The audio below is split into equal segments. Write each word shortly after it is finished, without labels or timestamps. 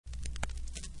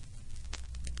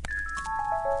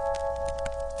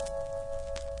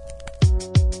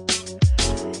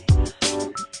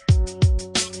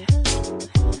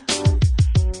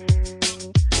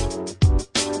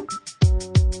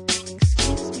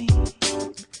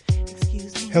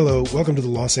Hello, welcome to the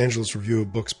Los Angeles Review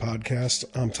of Books podcast.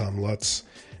 I'm Tom Lutz.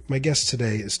 My guest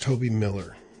today is Toby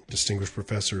Miller, Distinguished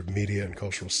Professor of Media and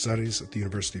Cultural Studies at the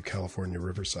University of California,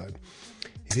 Riverside.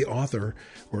 He's the author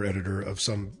or editor of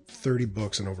some 30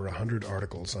 books and over 100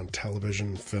 articles on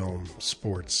television, film,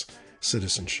 sports,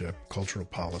 citizenship, cultural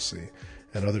policy,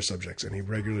 and other subjects, and he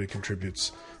regularly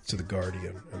contributes to The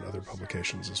Guardian and other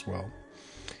publications as well.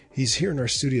 He's here in our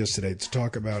studios today to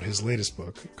talk about his latest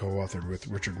book, co-authored with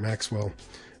Richard Maxwell,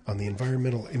 on the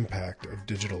environmental impact of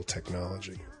digital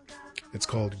technology. It's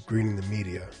called Greening the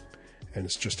Media, and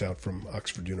it's just out from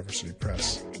Oxford University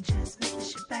Press.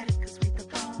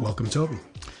 Welcome, Toby.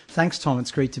 Thanks, Tom.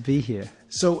 It's great to be here.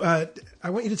 So I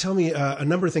want you to tell me a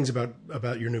number of things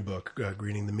about your new book,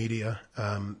 Greening the Media.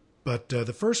 But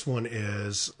the first one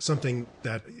is something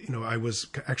that, I was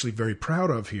actually very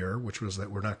proud of here, which was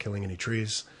that we're not killing any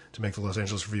trees to make the Los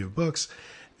Angeles Review of Books.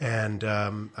 And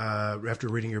after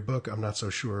reading your book, I'm not so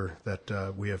sure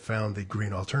that we have found the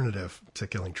green alternative to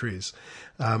killing trees.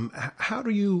 How do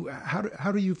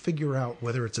you figure out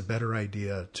whether it's a better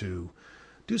idea to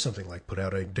do something like put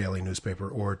out a daily newspaper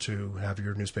or to have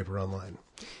your newspaper online?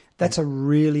 That's a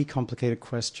really complicated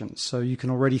question. So you can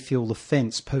already feel the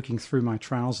fence poking through my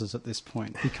trousers at this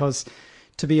point. Because,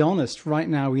 to be honest, right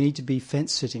now we need to be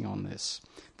fence sitting on this.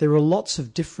 There are lots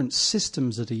of different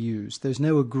systems that are used. There's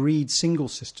no agreed single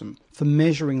system for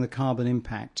measuring the carbon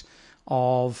impact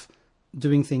of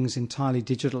doing things entirely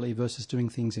digitally versus doing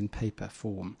things in paper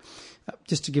form.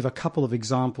 Just to give a couple of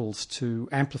examples to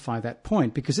amplify that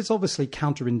point, because it's obviously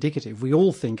counterindicative. We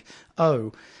all think,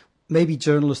 maybe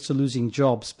journalists are losing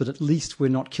jobs, but at least we're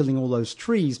not killing all those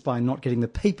trees by not getting the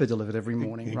paper delivered every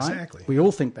morning, right? Exactly. We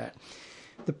all think that.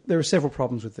 There are several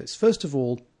problems with this. First of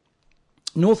all,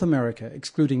 North America,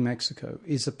 excluding Mexico,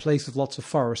 is a place of lots of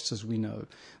forests, as we know.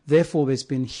 Therefore, there's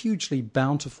been hugely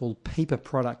bountiful paper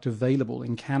product available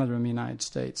in Canada and the United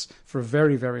States for a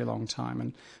very, very long time.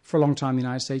 And for a long time, the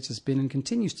United States has been and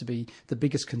continues to be the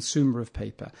biggest consumer of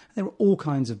paper. There are all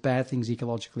kinds of bad things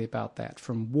ecologically about that,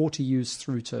 from water use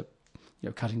through to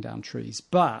cutting down trees.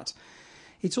 But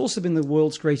it's also been the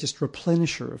world's greatest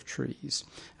replenisher of trees.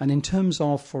 And in terms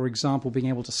of, for example, being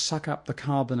able to suck up the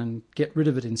carbon and get rid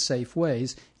of it in safe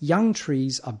ways, young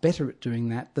trees are better at doing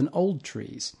that than old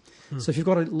trees. So if you've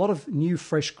got a lot of new,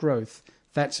 fresh growth,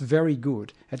 that's very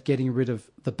good at getting rid of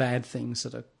the bad things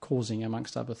that are causing,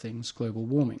 amongst other things, global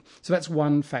warming. So that's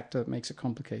one factor that makes it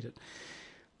complicated.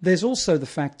 There's also the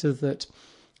factor that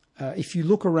if you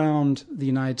look around the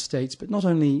United States, but not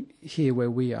only here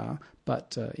where we are,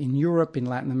 but in Europe, in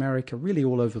Latin America, really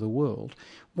all over the world,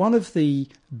 one of the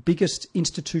biggest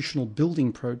institutional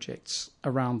building projects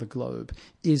around the globe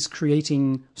is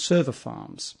creating server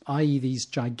farms, i.e. these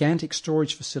gigantic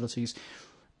storage facilities.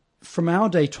 From our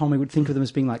day, Tom, we would think of them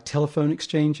as being like telephone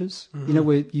exchanges. Mm-hmm.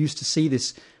 We're used to see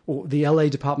this, or the LA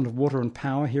Department of Water and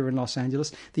Power here in Los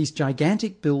Angeles, these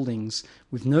gigantic buildings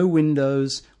with no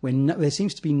windows, where there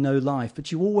seems to be no life,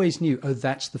 but you always knew,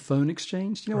 that's the phone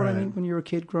exchange. Do you know what I mean when you were a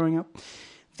kid growing up?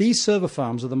 These server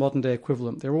farms are the modern-day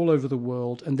equivalent. They're all over the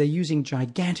world, and they're using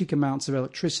gigantic amounts of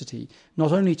electricity,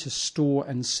 not only to store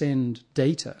and send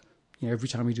data, every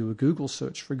time we do a Google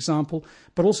search, for example,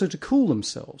 but also to cool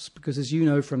themselves. Because as you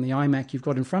know from the iMac you've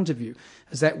got in front of you,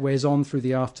 as that wears on through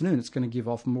the afternoon, it's going to give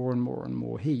off more and more and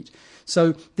more heat.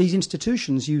 So these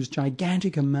institutions use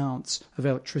gigantic amounts of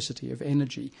electricity, of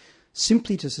energy,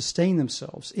 simply to sustain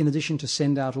themselves, in addition to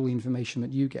send out all the information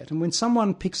that you get. And when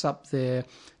someone picks up their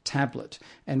tablet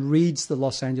and reads the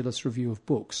Los Angeles Review of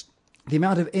Books, the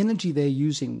amount of energy they're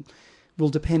using will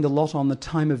depend a lot on the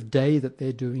time of day that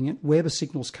they're doing it, where the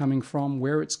signal's coming from,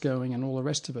 where it's going, and all the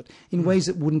rest of it, in ways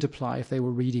that wouldn't apply if they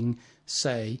were reading,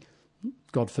 say,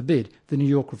 God forbid, the New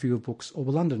York Review of Books or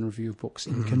the London Review of Books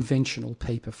in conventional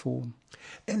paper form.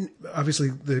 And obviously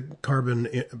the carbon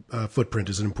footprint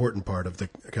is an important part of the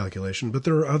calculation, but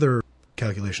there are other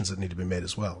calculations that need to be made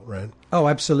as well, right? Oh,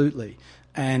 absolutely.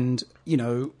 And,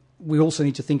 we also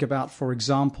need to think about, for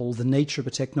example, the nature of the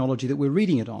technology that we're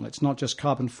reading it on. It's not just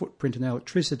carbon footprint and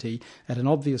electricity at an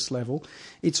obvious level.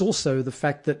 It's also the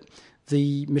fact that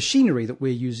the machinery that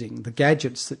we're using, the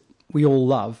gadgets that we all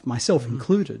love, myself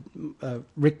included,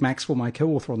 Rick Maxwell, my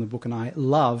co-author on the book, and I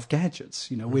love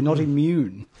gadgets. We're not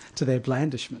immune to their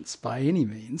blandishments by any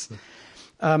means.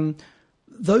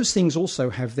 Those things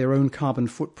also have their own carbon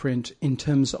footprint in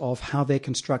terms of how they're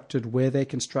constructed, where they're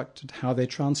constructed, how they're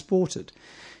transported.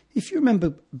 If you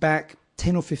remember back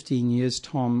 10 or 15 years,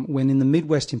 Tom, when in the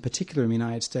Midwest in particular in the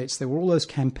United States, there were all those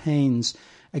campaigns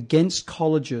against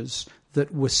colleges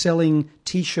that were selling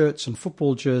T-shirts and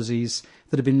football jerseys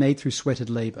that had been made through sweated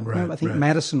labor. Right, I think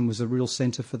Madison was a real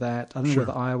center for that. I don't know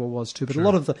whether Iowa was too, but a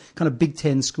lot of the kind of Big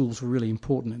Ten schools were really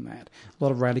important in that. A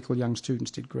lot of radical young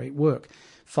students did great work.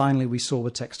 Finally, we saw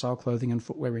the textile clothing and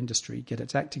footwear industry get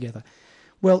its act together.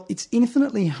 Well, it's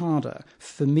infinitely harder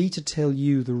for me to tell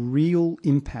you the real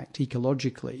impact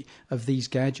ecologically of these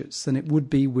gadgets than it would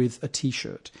be with a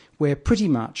T-shirt, where pretty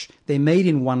much they're made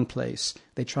in one place,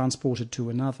 they're transported to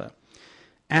another.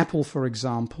 Apple, for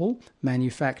example,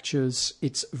 manufactures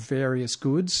its various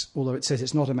goods, although it says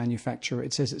it's not a manufacturer,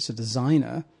 it says it's a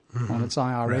designer on its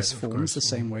IRS forms, the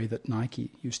same way that Nike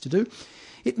used to do.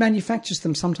 It manufactures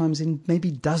them sometimes in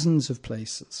maybe dozens of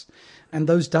places. And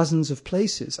those dozens of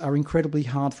places are incredibly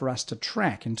hard for us to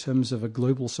track in terms of a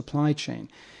global supply chain.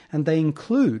 And they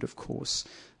include, of course,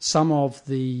 some of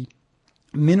the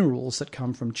minerals that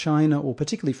come from China or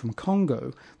particularly from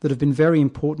Congo that have been very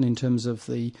important in terms of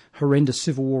the horrendous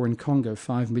civil war in Congo,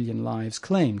 5 million lives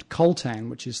claimed. Coltan,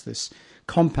 which is this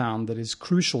compound that is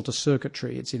crucial to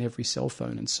circuitry, it's in every cell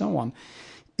phone and so on,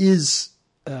 is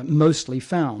mostly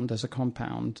found as a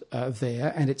compound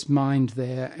there, and it's mined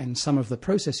there, and some of the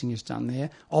processing is done there,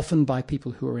 often by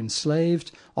people who are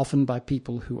enslaved, often by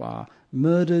people who are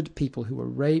murdered, people who are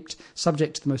raped,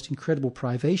 subject to the most incredible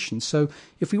privation. So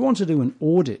if we want to do an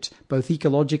audit, both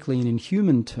ecologically and in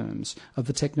human terms, of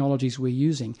the technologies we're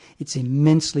using, it's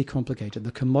immensely complicated.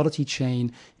 The commodity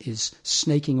chain is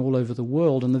snaking all over the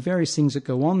world, and the various things that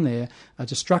go on there are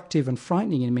destructive and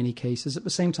frightening in many cases, at the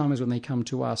same time as when they come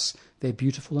to us, they're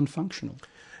beautiful and functional.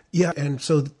 Yeah, and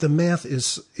so the math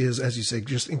is as you say,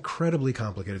 just incredibly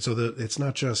complicated. So it's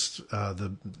not just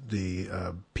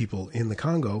the people in the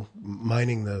Congo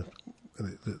mining the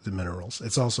minerals.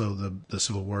 It's also the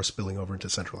Civil War spilling over into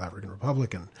Central African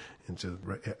Republic and into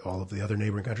all of the other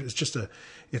neighboring countries.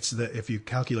 If you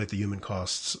calculate the human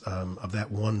costs of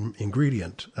that one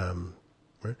ingredient.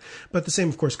 Right? But the same,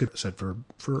 of course, could be said for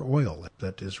oil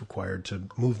that is required to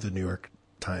move the New York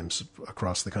Times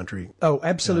across the country. Oh,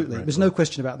 absolutely. There's no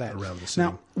question about that. Around the city.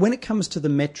 Now, when it comes to the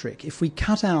metric, if we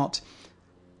cut out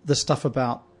the stuff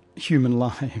about human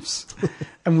lives,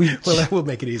 and that will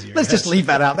make it easier. Let's just leave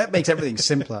that out. That makes everything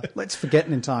simpler. Let's forget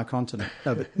an entire continent.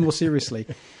 No, but more seriously,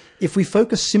 if we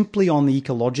focus simply on the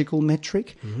ecological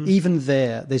metric, even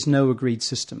there's no agreed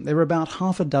system. There are about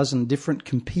half a dozen different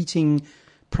competing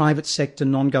private sector,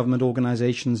 non-government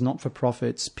organizations,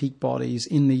 not-for-profits, peak bodies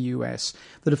in the US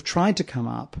that have tried to come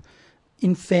up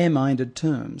in fair-minded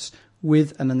terms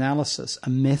with an analysis, a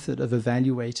method of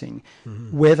evaluating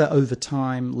whether over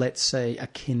time, let's say, a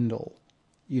Kindle,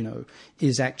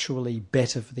 is actually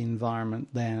better for the environment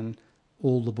than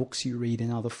all the books you read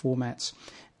in other formats.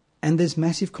 And there's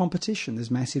massive competition,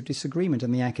 there's massive disagreement,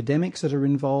 and the academics that are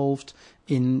involved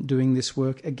in doing this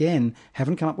work, again,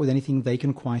 haven't come up with anything they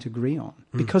can quite agree on,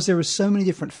 because there are so many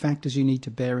different factors you need to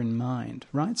bear in mind,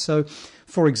 right? So,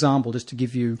 for example, just to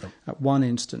give you one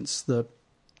instance, the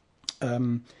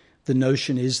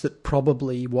notion is that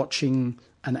probably watching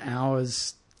an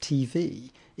hour's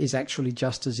TV is actually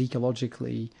just as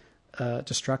ecologically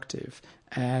destructive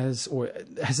or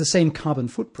has the same carbon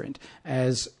footprint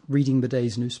as reading the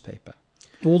day's newspaper,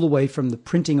 all the way from the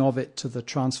printing of it to the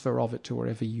transfer of it to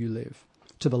wherever you live,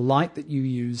 to the light that you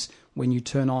use when you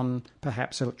turn on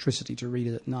perhaps electricity to read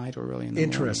it at night or early in the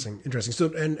morning. Interesting.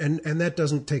 So and that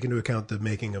doesn't take into account the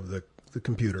making of the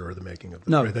computer or the making of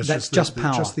the no, right? That's just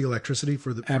power, just the electricity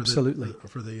for the absolutely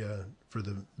for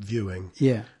the viewing,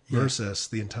 versus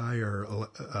the entire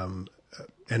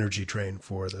energy train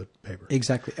for the paper.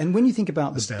 Exactly. And when you think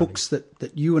about the books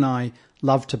that you and I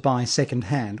love to buy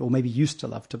secondhand, or maybe used to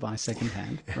love to buy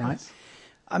secondhand, right?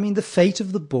 I mean, the fate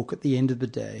of the book at the end of the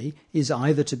day is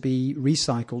either to be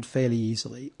recycled fairly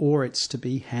easily, or it's to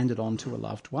be handed on to a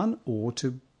loved one, or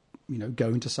to, go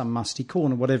into some musty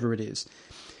corner, whatever it is.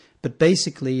 But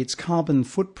basically, its carbon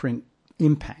footprint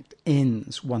impact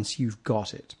ends once you've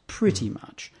got it, pretty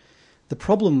much. The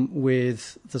problem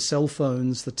with the cell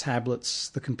phones, the tablets,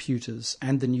 the computers,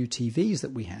 and the new TVs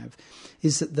that we have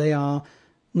is that they are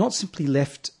not simply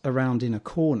left around in a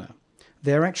corner.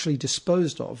 They're actually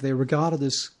disposed of. They're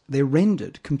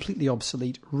rendered completely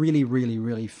obsolete really, really,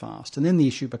 really fast. And then the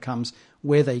issue becomes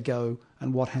where they go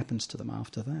and what happens to them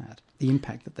after that, the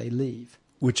impact that they leave.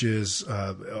 Which is,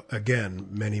 again,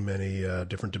 many, many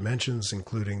different dimensions,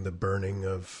 including the burning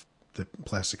of the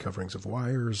plastic coverings of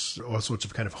wires, all sorts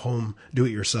of kind of home,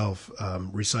 do-it-yourself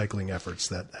recycling efforts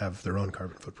that have their own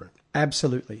carbon footprint.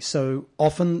 Absolutely. So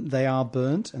often they are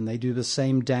burnt, and they do the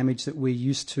same damage that we're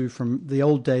used to from the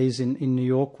old days in New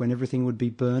York, when everything would be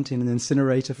burnt in an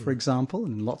incinerator, for example,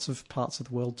 and in lots of parts of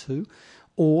the world too.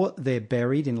 or they're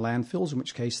buried in landfills, in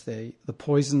which case the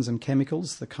poisons and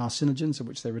chemicals, the carcinogens, of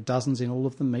which there are dozens in all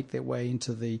of them, make their way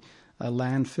into the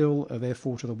landfill,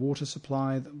 therefore to the water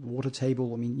supply, the water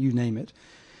table, I mean, you name it.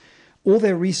 Or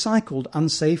they're recycled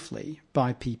unsafely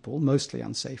by people, mostly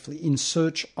unsafely, in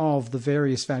search of the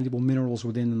various valuable minerals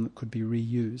within them that could be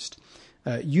reused.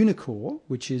 Unicor,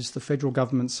 which is the federal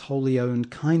government's wholly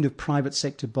owned kind of private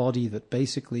sector body that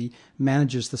basically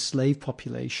manages the slave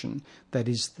population, that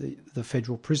is the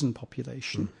federal prison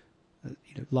population,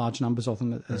 large numbers of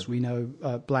them, as we know,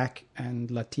 black and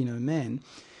Latino men.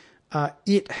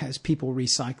 It has people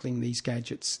recycling these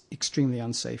gadgets extremely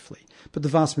unsafely. But the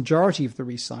vast majority of the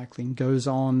recycling goes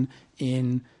on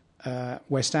in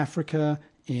West Africa,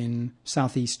 in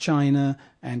Southeast China,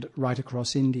 and right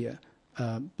across India.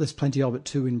 There's plenty of it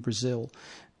too in Brazil.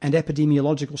 And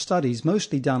epidemiological studies,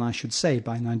 mostly done, I should say,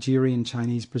 by Nigerian,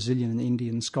 Chinese, Brazilian, and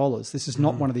Indian scholars. This is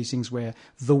not one of these things where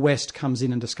the West comes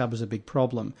in and discovers a big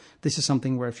problem. This is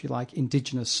something where, if you like,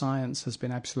 indigenous science has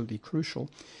been absolutely crucial.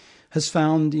 Has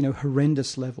found,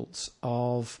 horrendous levels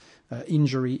of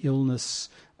injury, illness,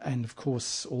 and of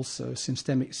course also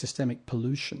systemic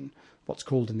pollution, what's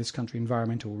called in this country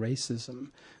environmental racism,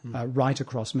 right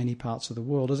across many parts of the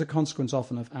world as a consequence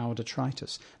often of our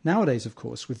detritus. Nowadays, of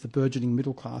course, with the burgeoning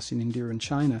middle class in India and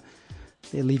China,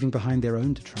 they're leaving behind their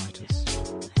own detritus.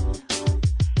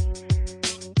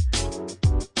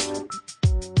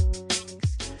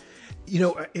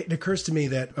 It occurs to me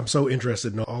that I'm so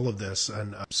interested in all of this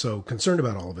and I'm so concerned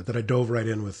about all of it that I dove right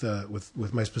in with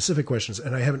my specific questions,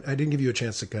 and I didn't give you a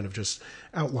chance to kind of just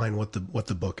outline what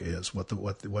the book is,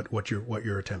 what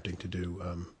you're attempting to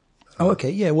do. Okay,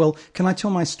 yeah. Well, can I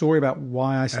tell my story about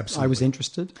why I was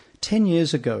interested? 10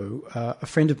 years ago, a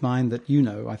friend of mine that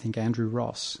I think Andrew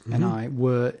Ross, and I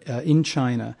were in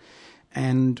China.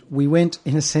 And we went,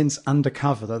 in a sense,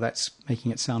 undercover, though that's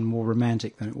making it sound more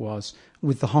romantic than it was,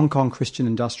 with the Hong Kong Christian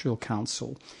Industrial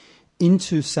Council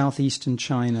into southeastern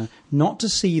China, not to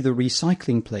see the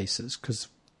recycling places, because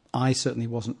I certainly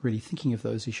wasn't really thinking of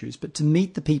those issues, but to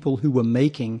meet the people who were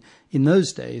making, in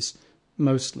those days,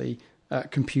 mostly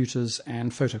computers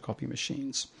and photocopy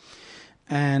machines.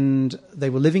 And they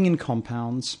were living in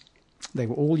compounds. They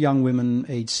were all young women,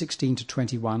 aged 16 to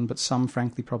 21, but some,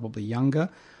 frankly, probably younger.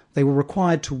 They were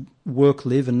required to work,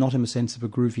 live, and not in the sense of a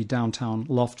groovy downtown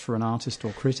loft for an artist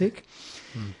or critic.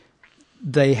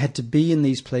 They had to be in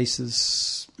these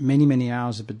places many, many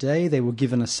hours of a day. They were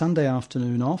given a Sunday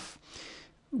afternoon off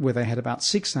where they had about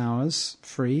 6 hours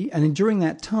free. And during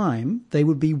that time, they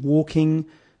would be walking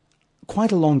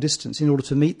quite a long distance in order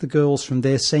to meet the girls from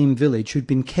their same village who'd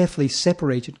been carefully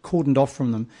separated, cordoned off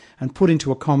from them, and put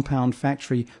into a compound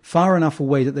factory far enough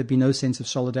away that there'd be no sense of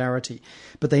solidarity.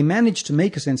 But they managed to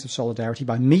make a sense of solidarity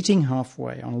by meeting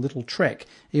halfway on a little trek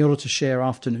in order to share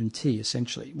afternoon tea,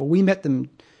 essentially. Well, we met them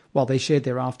while they shared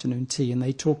their afternoon tea, and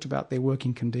they talked about their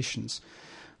working conditions.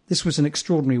 This was an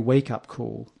extraordinary wake-up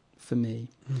call for me.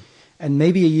 And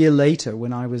maybe a year later,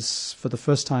 when I was, for the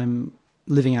first time,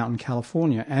 living out in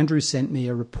California, Andrew sent me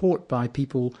a report by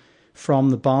people from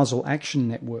the Basel Action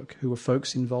Network, who were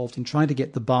folks involved in trying to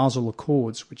get the Basel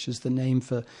Accords, which is the name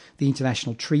for the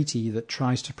international treaty that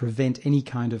tries to prevent any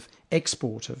kind of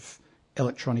export of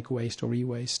electronic waste or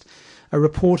e-waste, a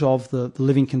report of the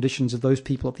living conditions of those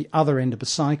people at the other end of a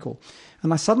cycle.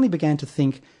 And I suddenly began to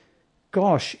think,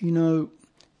 gosh,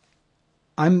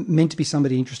 I'm meant to be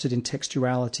somebody interested in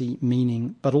textuality,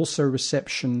 meaning, but also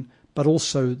reception, but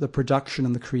also the production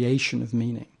and the creation of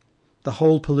meaning, the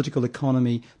whole political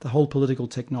economy, the whole political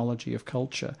technology of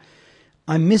culture.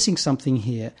 I'm missing something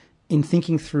here in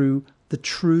thinking through the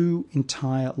true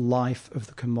entire life of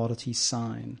the commodity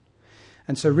sign.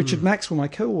 And so Richard Maxwell, my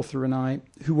co-author, and I,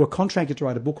 who were contracted to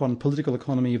write a book on political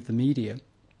economy of the media,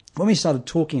 when we started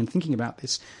talking and thinking about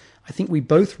this, I think we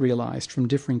both realized from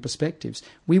differing perspectives,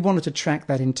 we wanted to track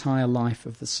that entire life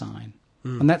of the sign.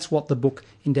 And that's what the book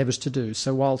endeavours to do.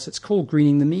 So whilst it's called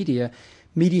Greening the Media,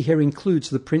 media here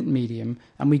includes the print medium,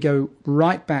 and we go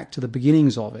right back to the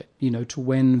beginnings of it, to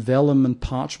when vellum and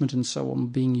parchment and so on were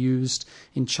being used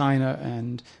in China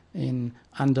and in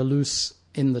Andalus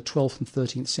in the 12th and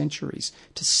 13th centuries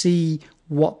to see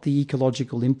what the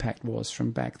ecological impact was from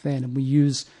back then. And we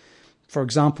use, for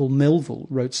example, Melville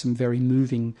wrote some very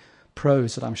moving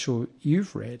prose that I'm sure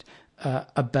you've read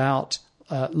about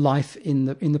life in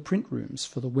the print rooms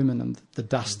for the women and the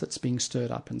dust that's being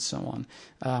stirred up and so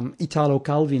on. Italo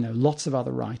Calvino, lots of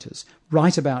other writers,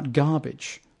 write about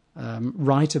garbage,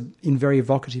 write in very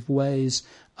evocative ways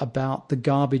about the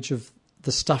garbage of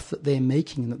the stuff that they're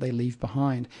making and that they leave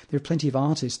behind. There are plenty of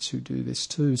artists who do this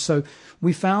too. So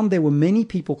we found there were many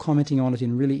people commenting on it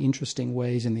in really interesting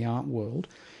ways in the art world.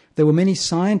 There were many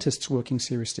scientists working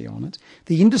seriously on it.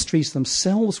 The industries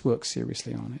themselves worked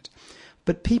seriously on it.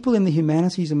 But people in the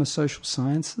humanities and the social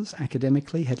sciences,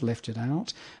 academically, had left it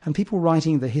out. And people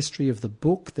writing the history of the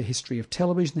book, the history of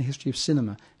television, the history of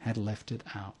cinema, had left it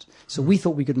out. So we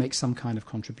thought we could make some kind of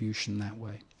contribution that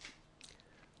way.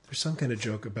 There's some kind of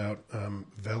joke about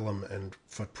vellum and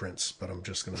footprints, but I'm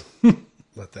just going to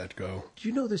let that go. Do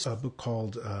you know this book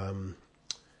called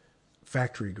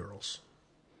Factory Girls?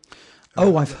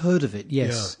 Oh, I've heard of it.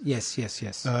 Yes, yeah.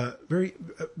 Yes.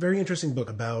 Very interesting book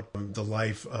about the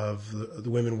life of the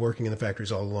women working in the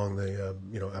factories all along the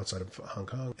outside of Hong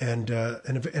Kong, and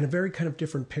a very kind of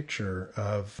different picture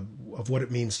of what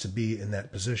it means to be in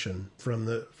that position from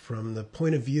the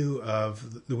point of view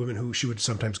of the women who she would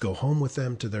sometimes go home with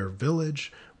them to their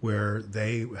village, where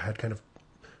they had kind of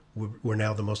were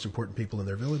now the most important people in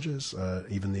their villages.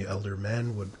 Even the elder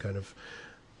men would kind of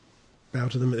bow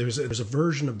to them. There's a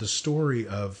version of the story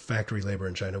of factory labor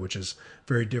in China which is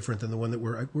very different than the one that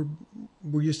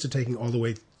we're used to taking all the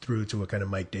way through to a kind of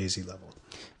Mike Daisy level.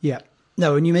 Yeah.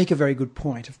 No, and you make a very good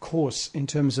point. Of course, in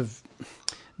terms of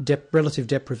relative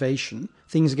deprivation,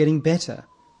 things are getting better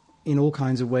in all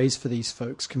kinds of ways for these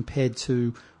folks compared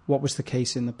to what was the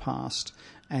case in the past.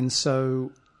 And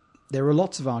so there are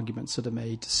lots of arguments that are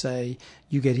made to say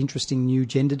you get interesting new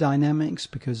gender dynamics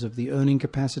because of the earning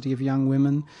capacity of young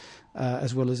women,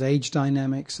 as well as age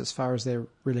dynamics as far as their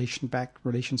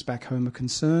relations back home are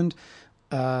concerned.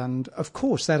 And of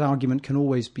course, that argument can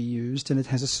always be used, and it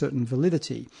has a certain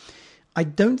validity. I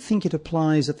don't think it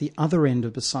applies at the other end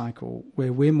of the cycle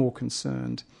where we're more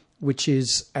concerned, which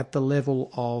is at the level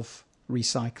of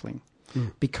recycling.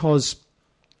 Because,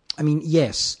 I mean,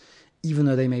 yes, even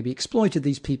though they may be exploited,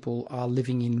 these people are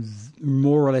living in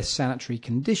more or less sanitary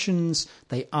conditions.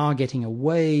 They are getting a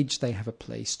wage. They have a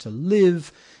place to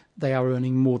live. They are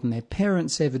earning more than their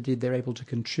parents ever did. They're able to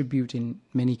contribute in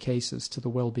many cases to the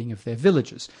well-being of their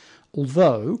villages.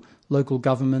 Although local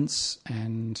governments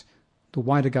and the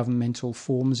wider governmental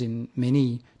forms in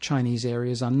many Chinese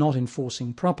areas are not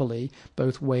enforcing properly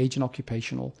both wage and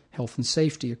occupational health and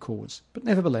safety accords. But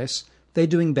nevertheless, they're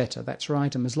doing better, that's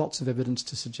right, and there's lots of evidence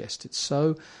to suggest it's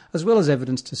so, as well as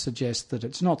evidence to suggest that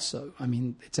it's not so. I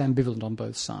mean, it's ambivalent on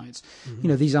both sides. You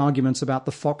know, these arguments about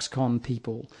the Foxconn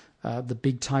people, the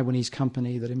big Taiwanese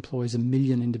company that employs 1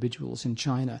 million individuals in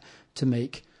China to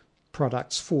make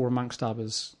products for, amongst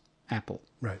others, Apple.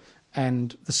 Right.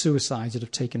 And the suicides that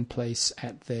have taken place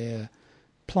at their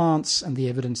plants and the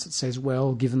evidence that says,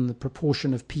 well, given the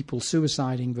proportion of people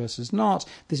suiciding versus not,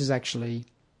 this is actually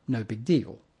no big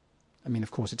deal. I mean,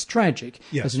 of course, it's tragic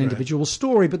as an individual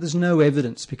story, but there's no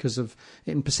evidence because of,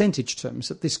 in percentage terms,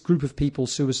 that this group of people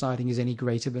suiciding is any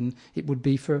greater than it would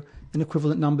be for an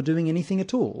equivalent number doing anything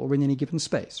at all or in any given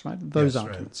space, right? Those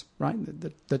arguments, right?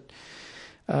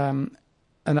 And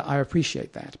I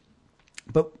appreciate that.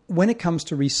 But when it comes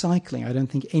to recycling, I don't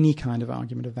think any kind of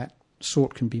argument of that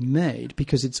sort can be made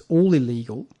because it's all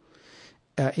illegal.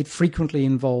 It frequently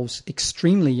involves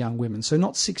extremely young women, so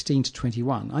not 16 to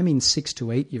 21, I mean 6 to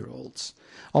 8-year-olds,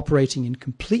 operating in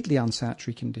completely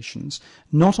unsanitary conditions,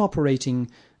 not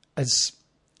operating as,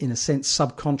 in a sense,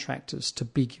 subcontractors to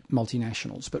big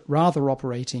multinationals, but rather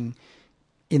operating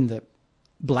in the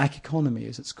black economy,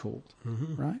 as it's called,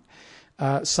 right?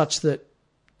 Such that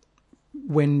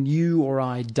when you or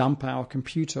I dump our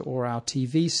computer or our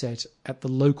TV set at the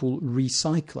local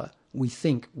recycler,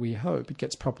 we hope it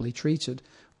gets properly treated,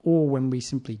 or when we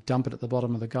simply dump it at the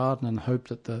bottom of the garden and hope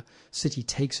that the city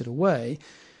takes it away,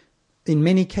 in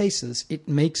many cases it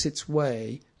makes its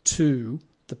way to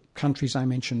the countries I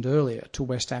mentioned earlier, to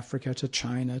West Africa, to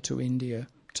China, to India,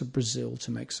 to Brazil,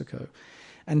 to Mexico.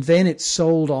 And then it's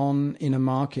sold on in a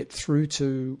market through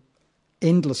to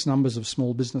endless numbers of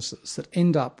small businesses that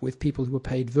end up with people who are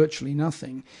paid virtually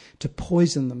nothing to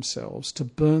poison themselves, to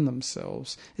burn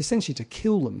themselves, essentially to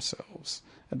kill themselves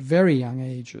at very young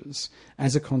ages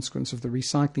as a consequence of the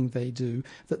recycling they do,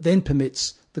 that then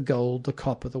permits the gold, the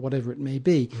copper, the whatever it may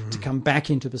be, to come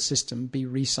back into the system, be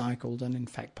recycled, and in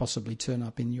fact possibly turn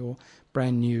up in your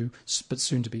brand new but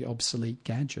soon to be obsolete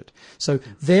gadget. So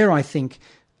there I think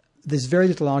there's very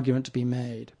little argument to be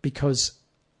made because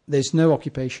there's no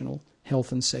occupational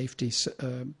health and safety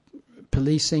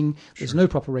policing, there's no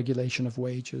proper regulation of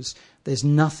wages, there's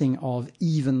nothing of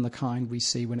even the kind we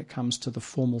see when it comes to the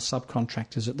formal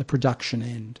subcontractors at the production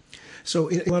end. So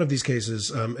in a lot of these cases,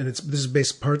 and this is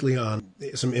based partly on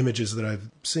some images that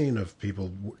I've seen of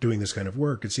people doing this kind of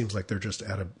work, it seems like they're just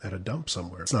at a dump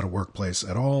somewhere. It's not a workplace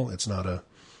at all. It's not a...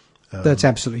 That's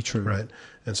absolutely true. Right.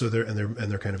 And so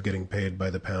they're kind of getting paid by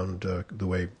the pound the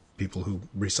way people who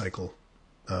recycle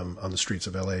on the streets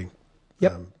of LA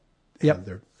and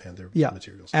their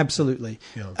materials. Absolutely.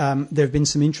 Yeah. There have been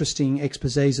some interesting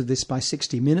exposés of this by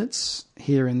 60 Minutes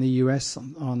here in the US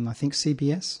on I think,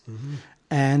 CBS,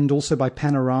 and also by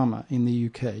Panorama in the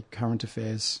UK, current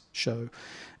affairs show.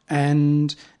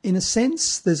 And in a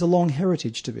sense, there's a long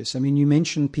heritage to this. I mean, you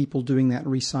mentioned people doing that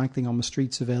recycling on the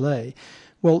streets of LA.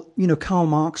 Well, Karl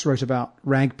Marx wrote about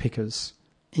rag pickers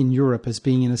in Europe as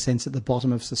being, in a sense, at the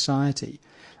bottom of society.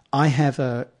 I have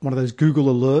one of those Google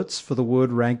alerts for the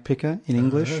word rag picker in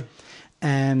English.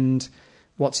 And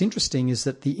what's interesting is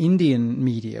that the Indian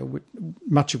media,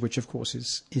 much of which, of course,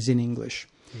 is in English,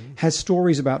 has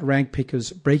stories about rag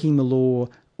pickers breaking the law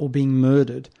or being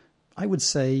murdered, I would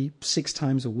say 6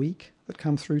 times a week that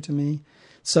come through to me.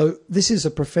 So this is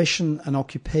a profession, an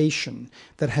occupation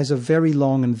that has a very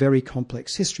long and very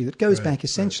complex history that goes back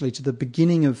essentially to the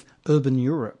beginning of urban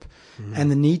Europe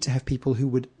and the need to have people who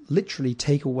would literally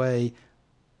take away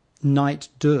night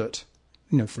dirt,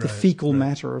 the fecal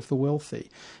matter of the wealthy.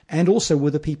 And also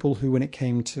were the people who, when it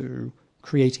came to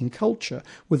creating culture,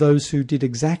 were those who did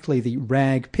exactly the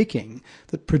rag picking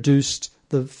that produced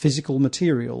the physical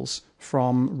materials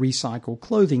from recycled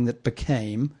clothing that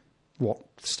became what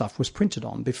stuff was printed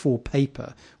on before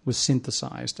paper was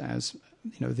synthesized as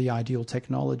the ideal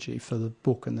technology for the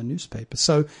book and the newspaper.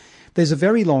 So there's a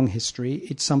very long history.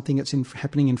 It's something that's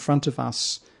happening in front of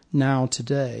us now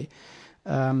today.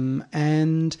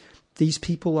 And these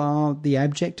people are the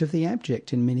abject of the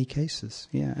abject in many cases.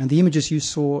 Yeah. And the images you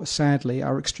saw, sadly,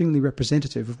 are extremely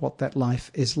representative of what that life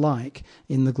is like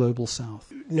in the global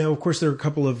south. Now, of course, there are a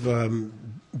couple of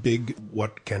big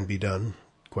what can be done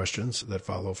questions that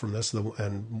follow from this.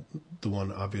 And the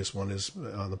one obvious one is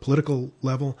on the political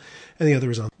level, and the other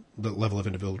is on the level of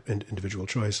individual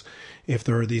choice. If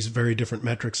there are these very different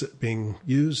metrics being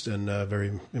used and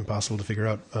very impossible to figure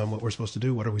out what we're supposed to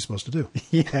do, what are we supposed to do?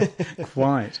 Yeah,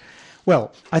 quite.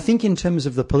 Well, I think in terms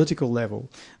of the political level,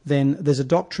 then there's a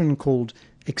doctrine called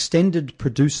Extended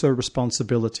Producer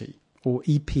Responsibility, or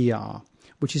EPR,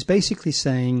 which is basically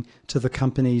saying to the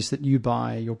companies that you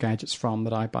buy your gadgets from,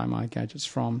 that I buy my gadgets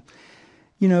from,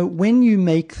 when you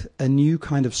make a new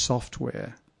kind of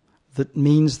software that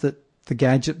means that the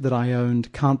gadget that I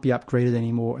owned can't be upgraded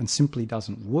anymore and simply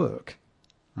doesn't work,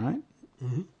 right?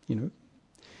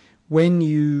 When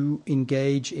you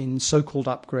engage in so-called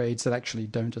upgrades that actually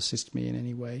don't assist me in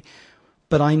any way,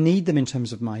 but I need them in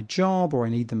terms of my job or I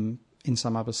need them in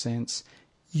some other sense,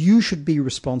 you should be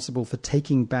responsible for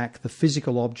taking back the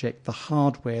physical object, the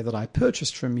hardware that I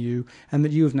purchased from you and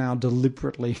that you have now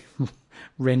deliberately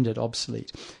rendered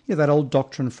obsolete. That old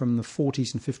doctrine from the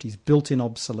 40s and 50s, built-in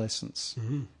obsolescence.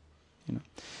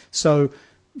 So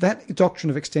that doctrine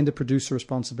of extended producer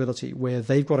responsibility, where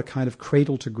they've got a kind of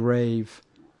cradle-to-grave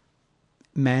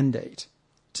mandate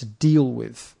to deal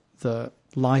with the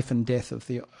life and death of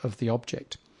the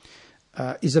object,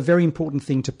 is a very important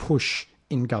thing to push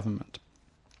in government.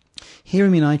 Here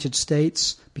in the United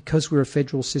States, because we're a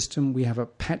federal system, we have a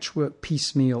patchwork,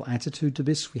 piecemeal attitude to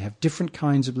this. We have different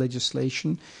kinds of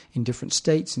legislation in different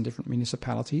states and different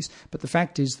municipalities. But the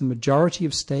fact is the majority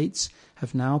of states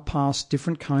have now passed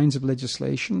different kinds of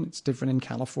legislation. It's different in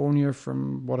California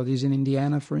from what it is in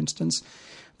Indiana, for instance,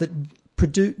 that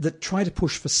try to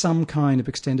push for some kind of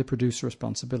extended producer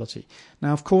responsibility.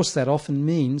 Now, of course, that often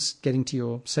means, getting to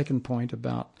your second point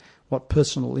about what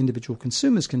personal individual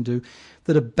consumers can do,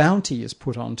 that a bounty is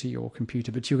put onto your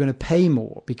computer, but you're going to pay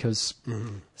more because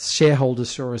shareholders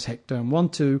sure as heck don't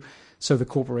want to, so the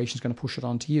corporation's going to push it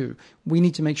onto you. We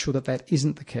need to make sure that that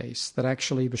isn't the case, that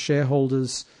actually the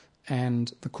shareholders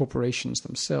and the corporations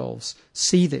themselves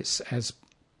see this as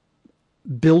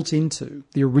built into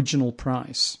the original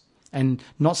price and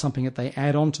not something that they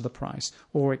add on to the price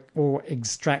or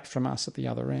extract from us at the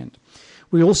other end.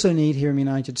 We also need here in the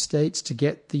United States to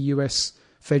get the US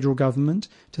federal government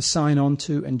to sign on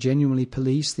to and genuinely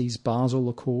police these Basel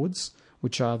Accords,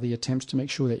 which are the attempts to make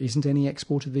sure there isn't any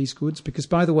export of these goods. Because,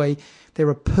 by the way, there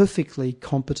are perfectly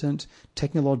competent,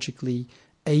 technologically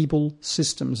able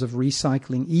systems of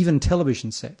recycling, even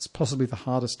television sets, possibly the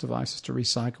hardest devices to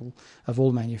recycle of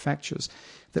all manufacturers,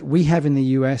 that we have in the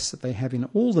US, that they have in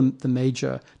all the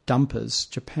major dumpers,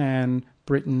 Japan,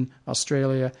 Britain,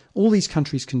 Australia. All these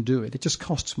countries can do it. It just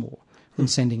costs more than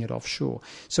sending it offshore.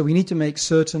 So we need to make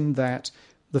certain that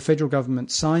the federal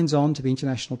government signs on to the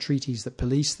international treaties that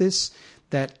police this,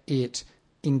 that it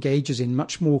engages in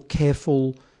much more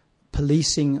careful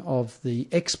policing of the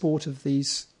export of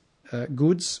these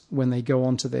goods when they go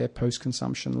on to their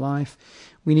post-consumption life.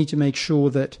 We need to make sure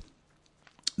that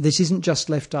this isn't just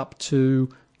left up to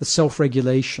the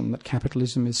self-regulation that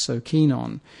capitalism is so keen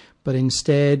on, but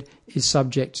instead is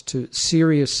subject to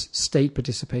serious state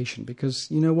participation because,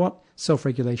 you know what,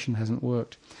 self-regulation hasn't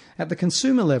worked. At the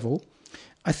consumer level,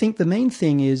 I think the main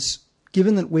thing is,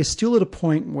 given that we're still at a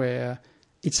point where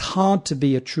it's hard to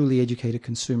be a truly educated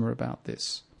consumer about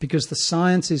this because the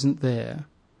science isn't there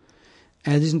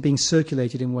and it isn't being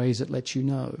circulated in ways that let you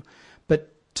know.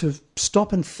 But to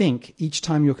stop and think each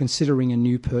time you're considering a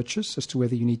new purchase as to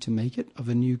whether you need to make it, of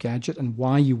a new gadget and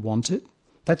why you want it,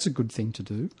 that's a good thing to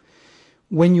do.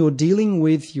 When you're dealing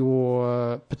with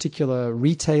your particular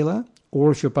retailer,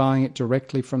 or if you're buying it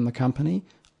directly from the company,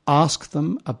 ask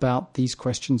them about these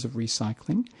questions of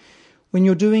recycling. When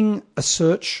you're doing a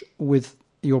search with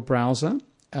your browser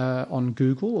on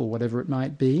Google or whatever it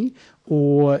might be,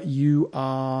 or you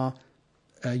are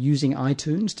using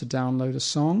iTunes to download a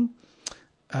song,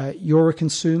 you're a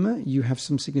consumer, you have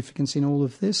some significance in all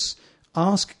of this.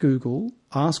 Ask Google,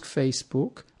 ask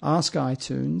Facebook, ask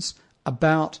iTunes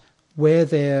about where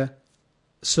their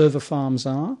server farms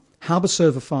are, how the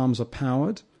server farms are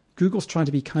powered. Google's trying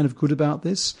to be kind of good about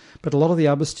this, but a lot of the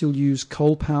others still use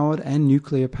coal-powered and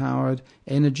nuclear-powered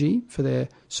energy for their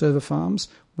server farms.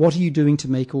 What are you doing to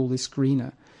make all this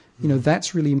greener? You know,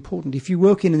 that's really important. If you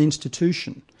work in an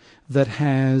institution that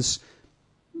has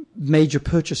major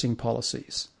purchasing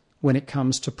policies when it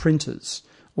comes to printers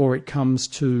or it comes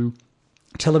to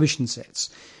television sets,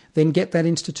 then get that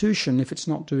institution, if it's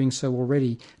not doing so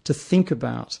already, to think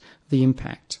about the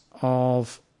impact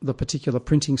of the particular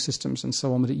printing systems and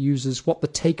so on that it uses, what the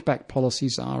take-back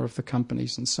policies are of the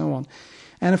companies and so on.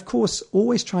 And of course,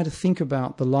 always try to think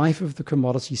about the life of the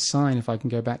commodity sign, if I can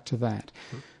go back to that.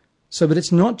 So that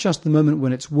it's not just the moment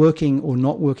when it's working or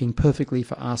not working perfectly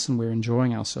for us and we're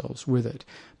enjoying ourselves with it,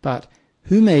 but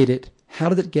who made it, how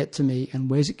did it get to me, and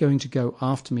where's it going to go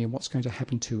after me, and what's going to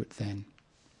happen to it then?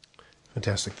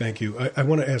 Fantastic. Thank you. I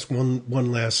want to ask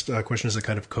one last question as a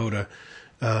kind of coda.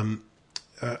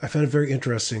 I found it very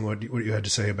interesting what you had to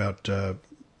say about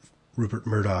Rupert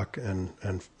Murdoch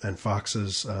and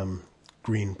Fox's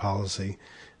green policy.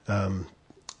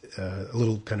 A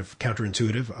little kind of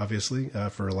counterintuitive, obviously,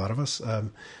 for a lot of us.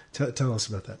 Tell us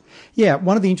about that. Yeah,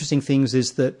 one of the interesting things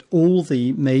is that all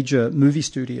the major movie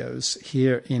studios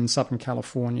here in Southern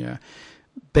California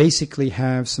basically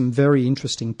have some very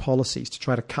interesting policies to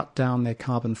try to cut down their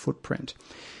carbon footprint.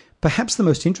 Perhaps the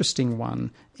most interesting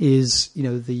one is,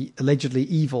 the allegedly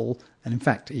evil, and in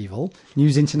fact evil,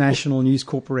 News International, News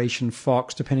Corporation,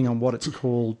 Fox, depending on what it's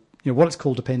called. What it's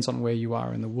called depends on where you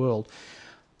are in the world,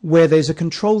 where there's a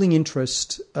controlling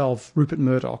interest of Rupert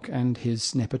Murdoch and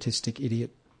his nepotistic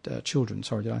idiot children.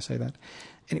 Sorry, did I say that?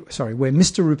 Anyway, sorry, where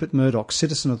Mr. Rupert Murdoch,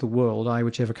 citizen of the world,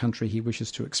 whichever country he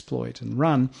wishes to exploit and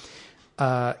run,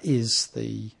 is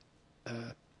the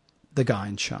guy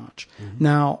in charge. Mm-hmm.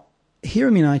 Now, here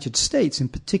in the United States in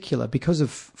particular, because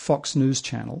of Fox News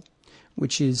Channel,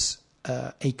 which is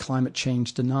a climate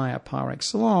change denier par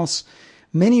excellence,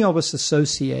 many of us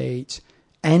associate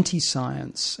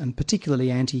anti-science and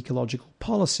particularly anti-ecological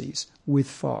policies with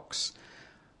Fox.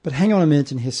 But hang on a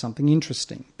minute and here's something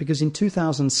interesting, because in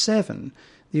 2007,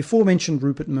 the aforementioned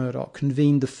Rupert Murdoch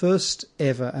convened the first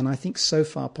ever, and I think so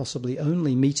far possibly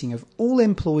only, meeting of all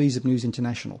employees of News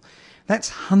International. That's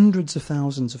hundreds of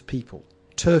thousands of people.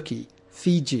 Turkey,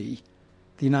 Fiji,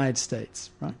 the United States,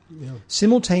 right? Yeah.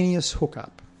 Simultaneous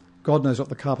hookup. God knows what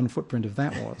the carbon footprint of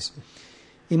that was.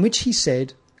 In which he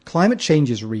said, climate change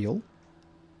is real.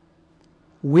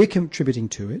 We're contributing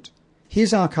to it.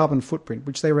 Here's our carbon footprint,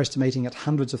 which they were estimating at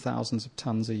hundreds of thousands of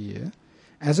tons a year,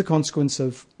 as a consequence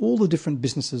of all the different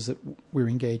businesses that we're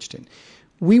engaged in.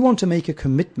 We want to make a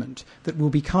commitment that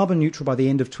we'll be carbon neutral by the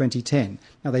end of 2010.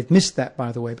 Now, they've missed that,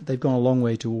 by the way, but they've gone a long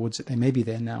way towards it. They may be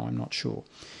there now, I'm not sure.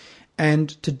 And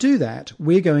to do that,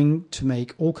 we're going to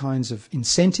make all kinds of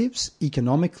incentives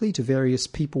economically to various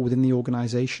people within the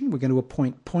organization. We're going to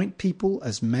appoint point people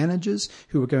as managers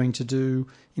who are going to do,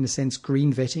 in a sense,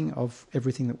 green vetting of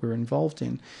everything that we're involved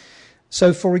in.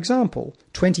 So, for example,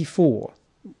 24,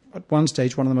 at one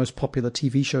stage, one of the most popular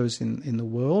TV shows in the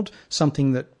world,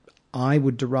 something that I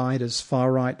would deride as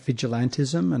far-right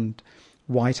vigilantism and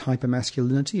white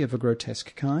hypermasculinity of a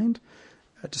grotesque kind,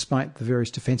 despite the various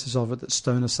defences of it that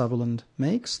Stoner Sutherland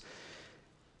makes,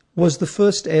 was the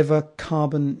first ever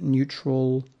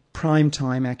carbon-neutral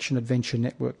primetime action-adventure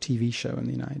network TV show in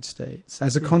the United States,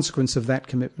 as a consequence of that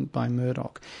commitment by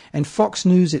Murdoch. And Fox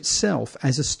News itself,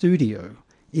 as a studio,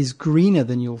 is greener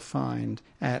than you'll find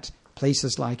at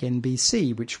places like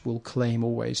NBC, which will claim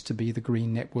always to be the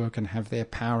green network and have their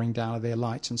powering down of their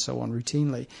lights and so on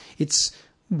routinely. It's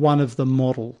one of the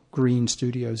model green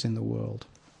studios in the world.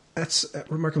 That's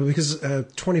remarkable because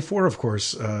 24, of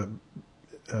course,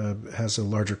 has a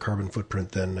larger carbon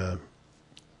footprint than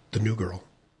the New Girl.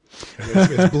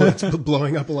 It's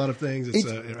blowing up a lot of things. It's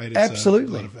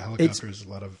absolutely. A lot of helicopters,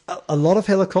 a lot of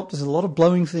helicopters, a lot of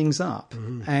blowing things up.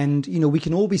 Mm-hmm. And, we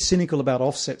can all be cynical about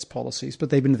offsets policies, but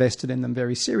they've invested in them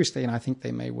very seriously, and I think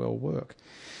they may well work.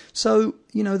 So,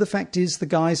 the fact is the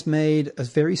guys made a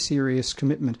very serious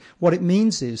commitment. What it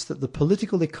means is that the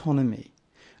political economy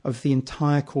of the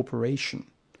entire corporation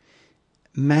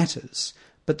matters,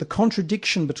 but the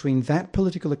contradiction between that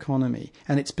political economy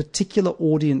and its particular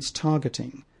audience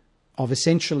targeting of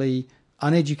essentially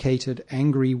uneducated,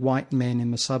 angry white men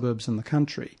in the suburbs and the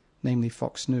country, namely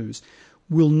Fox News,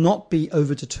 will not be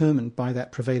overdetermined by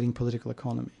that prevailing political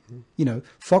economy. Mm.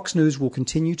 Fox News will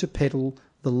continue to peddle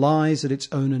the lies that its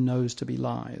owner knows to be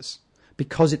lies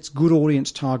because its good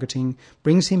audience targeting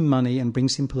brings him money and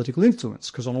brings him political influence,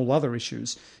 because on all other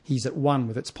issues, he's at one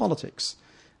with its politics.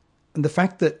 And the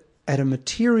fact that at a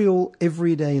material,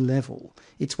 everyday level,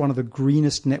 it's one of the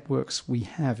greenest networks we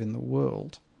have in the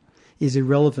world is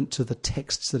irrelevant to the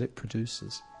texts that it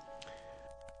produces.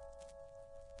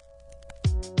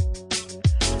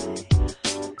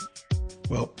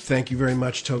 Well, thank you very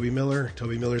much, Toby Miller.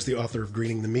 Toby Miller is the author of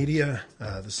Greening the Media.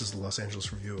 This is the Los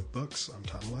Angeles Review of Books. I'm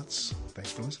Tom Lutz.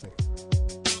 Thanks for listening.